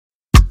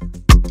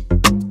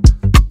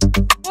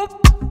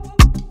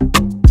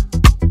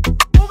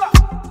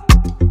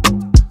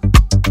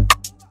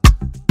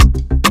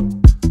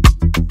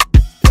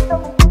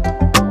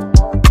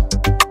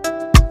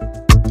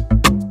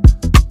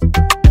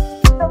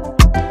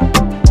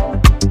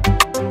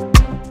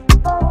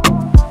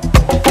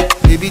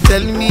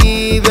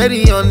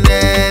very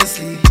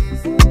honestly.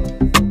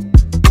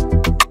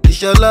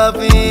 It's your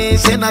loving,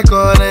 say na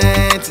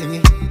current me.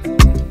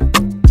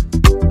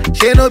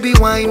 She no be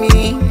whiny,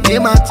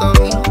 name my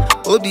tummy.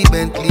 Oh, the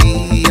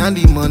Bentley and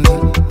the money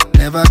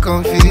never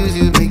confuse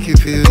you, make you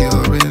feel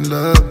you're in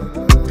love.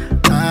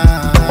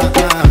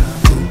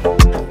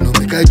 No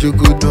make I joke,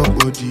 go down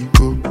body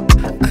go.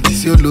 And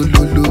this your lo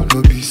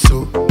no be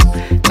so.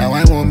 Now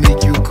I won't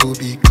make you go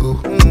be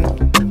go.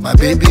 My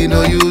baby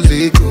no use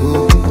it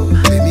go.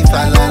 Let me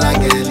fall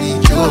like a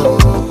Joe.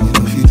 You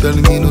know if you tell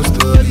me no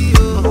story,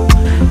 oh.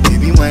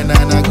 Baby my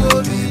nana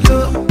go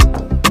below.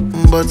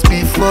 But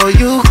before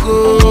you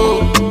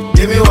go,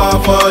 give me one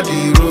for the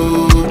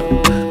road.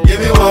 Give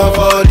me one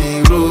for the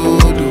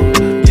road.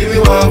 Give me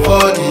one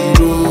for the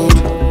road.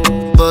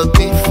 But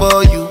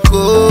before you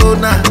go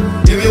now,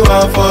 give me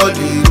one for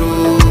the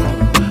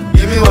road.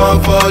 Give me one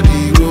for the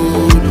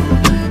road.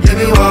 Give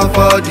me one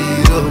for the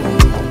road.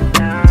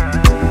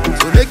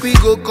 So make we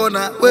go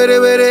corner,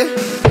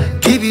 were.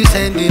 Keep you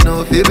sending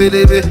off,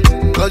 baby.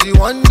 Cause you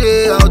one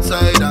day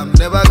outside, I'm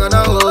never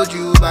gonna hold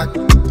you back.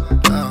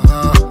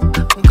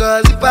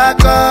 Cause if I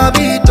come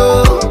it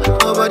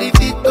nobody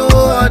fit to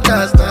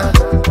understand.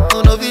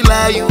 Oh no, we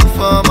lie you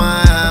for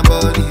my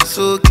body. It's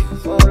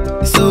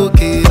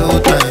okay, no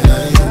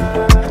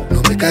time.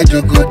 No make I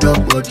joke, go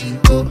down body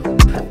go.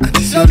 And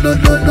this your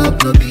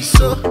no be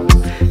so.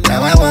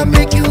 Now I want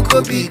make you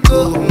go be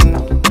go.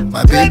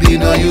 My baby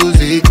no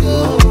use it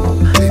go.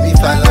 Baby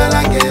fall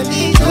like a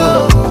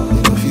Joe.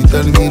 You know if you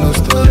tell me no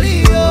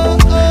story, oh.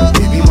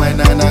 Baby my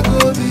nana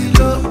go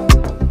below.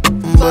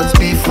 But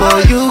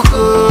before you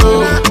go,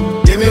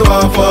 give me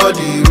one for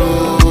the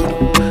road.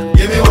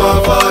 Give me one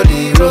for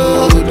the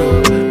road.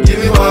 Give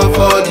me one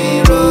for the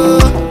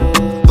road.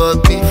 But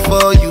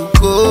before you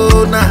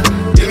go now,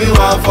 give me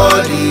one for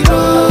the